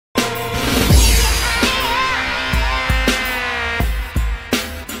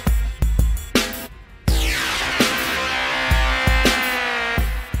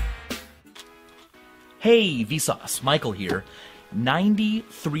Hey, Vsauce, Michael here.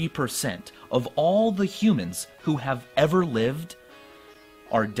 93% of all the humans who have ever lived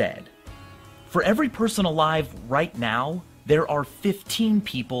are dead. For every person alive right now, there are 15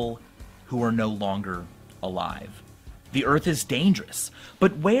 people who are no longer alive. The Earth is dangerous,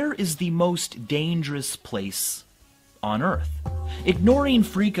 but where is the most dangerous place on Earth? Ignoring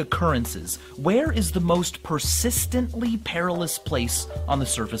freak occurrences, where is the most persistently perilous place on the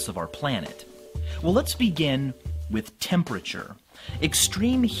surface of our planet? Well, let's begin with temperature.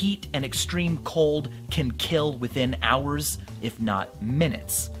 Extreme heat and extreme cold can kill within hours, if not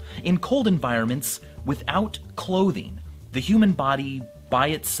minutes. In cold environments, without clothing, the human body by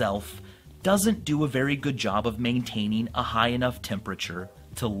itself doesn't do a very good job of maintaining a high enough temperature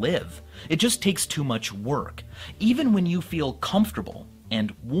to live. It just takes too much work. Even when you feel comfortable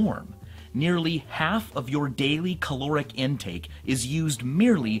and warm, nearly half of your daily caloric intake is used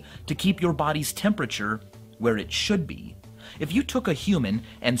merely to keep your body's temperature where it should be. If you took a human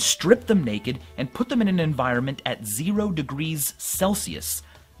and stripped them naked and put them in an environment at 0 degrees Celsius,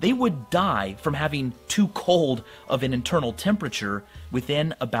 they would die from having too cold of an internal temperature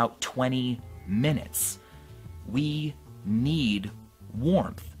within about 20 minutes. We need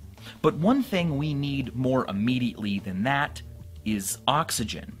warmth. But one thing we need more immediately than that is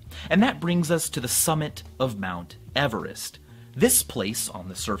oxygen. And that brings us to the summit of Mount Everest. This place on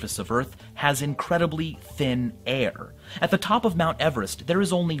the surface of Earth has incredibly thin air. At the top of Mount Everest, there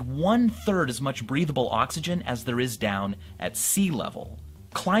is only 1/3 as much breathable oxygen as there is down at sea level.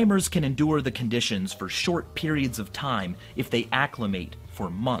 Climbers can endure the conditions for short periods of time if they acclimate for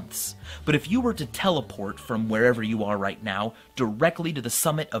months. But if you were to teleport from wherever you are right now directly to the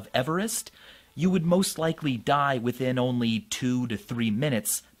summit of Everest, you would most likely die within only 2 to 3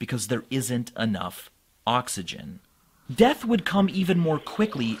 minutes because there isn't enough oxygen. Death would come even more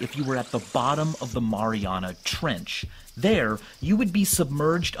quickly if you were at the bottom of the Mariana Trench. There, you would be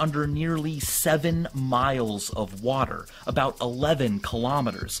submerged under nearly 7 miles of water, about 11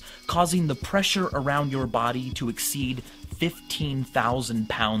 kilometers, causing the pressure around your body to exceed 15,000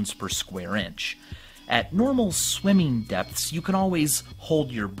 pounds per square inch. At normal swimming depths, you can always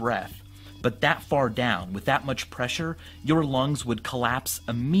hold your breath. But that far down, with that much pressure, your lungs would collapse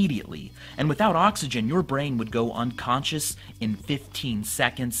immediately. And without oxygen, your brain would go unconscious in 15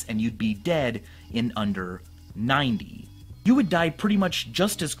 seconds and you'd be dead in under 90. You would die pretty much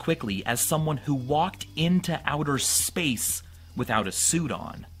just as quickly as someone who walked into outer space without a suit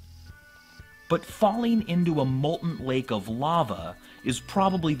on. But falling into a molten lake of lava is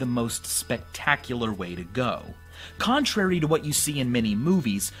probably the most spectacular way to go. Contrary to what you see in many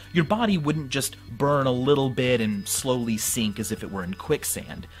movies, your body wouldn't just burn a little bit and slowly sink as if it were in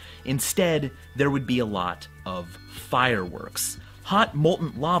quicksand. Instead, there would be a lot of fireworks. Hot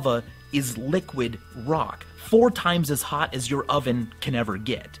molten lava is liquid rock, 4 times as hot as your oven can ever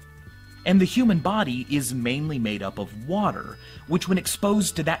get. And the human body is mainly made up of water, which when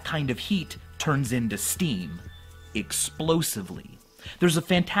exposed to that kind of heat turns into steam, explosively. There's a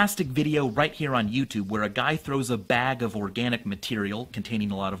fantastic video right here on YouTube where a guy throws a bag of organic material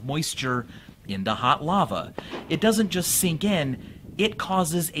containing a lot of moisture into hot lava. It doesn't just sink in, it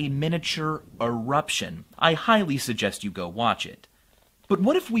causes a miniature eruption. I highly suggest you go watch it. But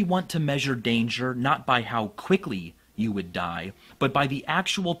what if we want to measure danger not by how quickly you would die, but by the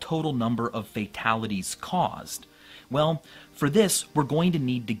actual total number of fatalities caused? Well, for this, we're going to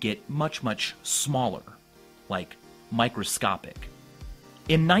need to get much, much smaller, like microscopic.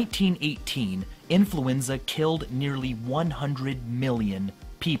 In 1918, influenza killed nearly 100 million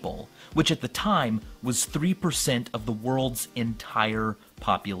people, which at the time was 3% of the world's entire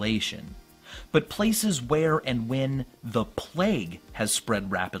population. But places where and when the plague has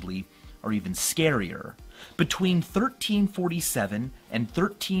spread rapidly are even scarier. Between 1347 and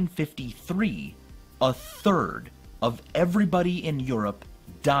 1353, 1/3 of everybody in Europe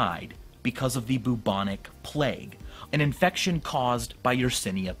died because of the bubonic plague, an infection caused by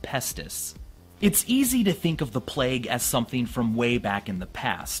Yersinia pestis. It's easy to think of the plague as something from way back in the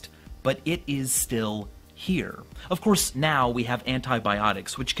past, but it is still here. Of course, now we have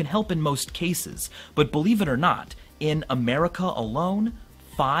antibiotics, which can help in most cases, but believe it or not, in America alone,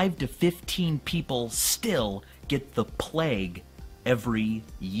 5 to 15 people still get the plague every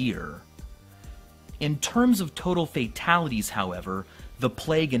year. In terms of total fatalities, however, the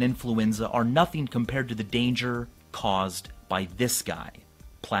plague and influenza are nothing compared to the danger caused by this guy,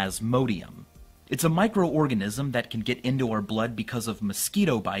 Plasmodium. It's a microorganism that can get into our blood because of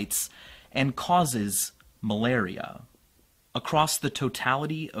mosquito bites and causes malaria. Across the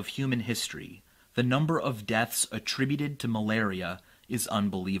totality of human history, the number of deaths attributed to malaria is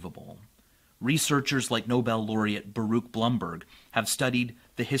unbelievable. researchers like Nobel laureate Baruch Blumberg have studied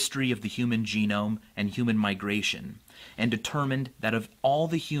the history of the human genome and human migration and determined that of all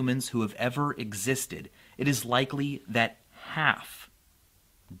the humans who have ever existed, it is likely that half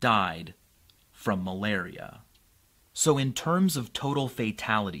died from malaria. So in terms of total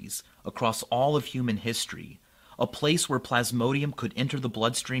fatalities across all of human history, a place where Plasmodium could enter the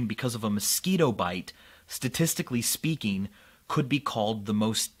bloodstream because of a mosquito bite, statistically speaking, could be called the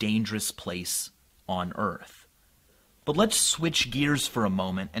most dangerous place on Earth. But let's switch gears for a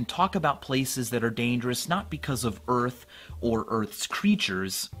moment and talk about places that are dangerous not because of Earth or Earth's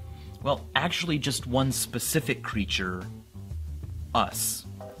creatures, well, actually just one specific creature, us.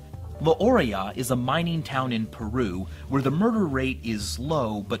 La Orilla is a mining town in Peru where the murder rate is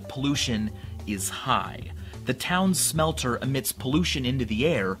low but pollution is high. The town's smelter emits pollution into the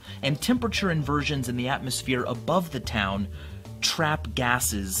air, and temperature inversions in the atmosphere above the town trap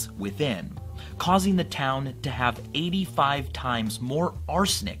gases within, causing the town to have 85 times more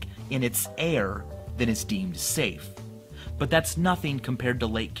arsenic in its air than is deemed safe. But that's nothing compared to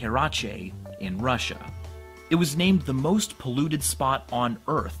Lake Karachi in Russia. It was named the most polluted spot on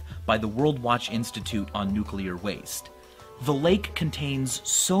Earth by the World Watch Institute on Nuclear Waste. The lake contains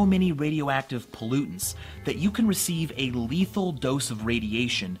so many radioactive pollutants that you can receive a lethal dose of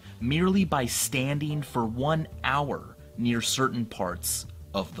radiation merely by standing for 1 hour near certain parts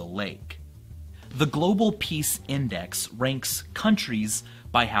of the lake. The Global Peace Index ranks countries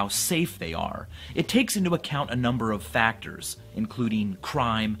by how safe they are. It takes into account a number of factors, including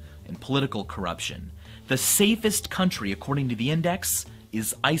crime and political corruption. The safest country, according to the index,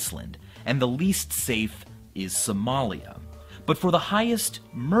 is Iceland, and the least safe is Somalia. But for the highest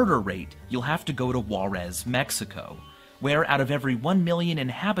murder rate, you'll have to go to Juarez, Mexico, where out of every 1 million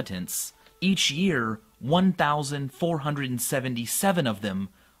inhabitants, each year 1,477 of them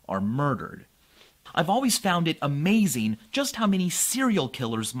are murdered. I've always found it amazing just how many serial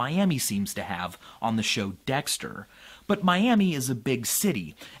killers Miami seems to have on the show Dexter. But Miami is a big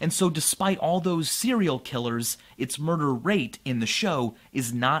city, and so despite all those serial killers, its murder rate in the show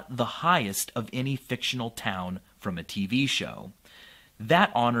is not the highest of any fictional town from a TV show.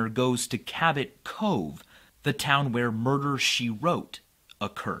 That honor goes to Cabot Cove, the town where Murder, She Wrote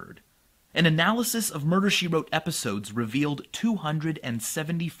occurred. An analysis of Murder, She Wrote episodes revealed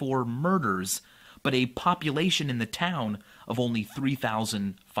 274 murders, but a population in the town of only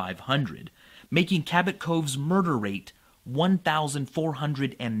 3,500, making Cabot Cove's murder rate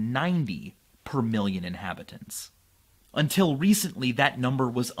 1,490 per million inhabitants. Until recently, that number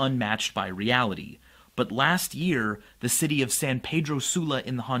was unmatched by reality, but last year, the city of San Pedro Sula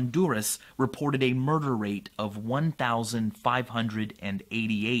in Honduras reported a murder rate of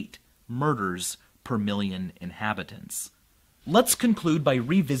 1,588 murders per million inhabitants. Let's conclude by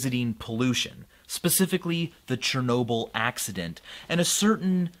revisiting pollution, specifically the Chernobyl accident, and a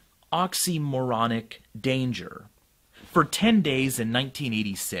certain oxymoronic danger. For 10 days in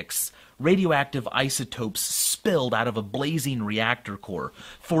 1986, radioactive isotopes spilled out of a blazing reactor core,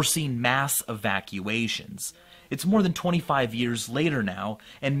 forcing mass evacuations. It's more than 25 years later now,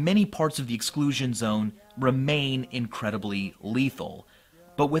 and many parts of the exclusion zone remain incredibly lethal.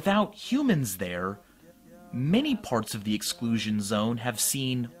 But without humans there, many parts of the exclusion zone have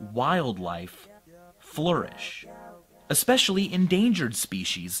seen wildlife flourish, especially endangered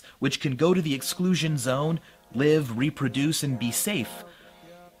species, which can go to the exclusion zone, live, reproduce, and be safe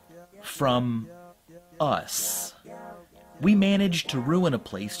from us. We managed to ruin a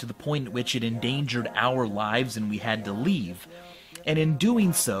place to the point at which it endangered our lives and we had to leave. And in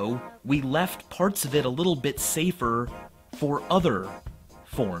doing so, we left parts of it a little bit safer for other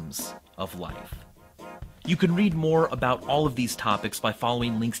forms of life. You can read more about all of these topics by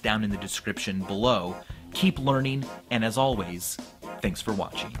following links down in the description below. Keep learning, and as always, thanks for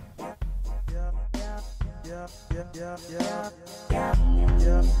watching.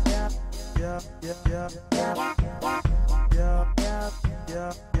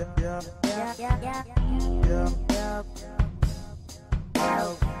 Yeah.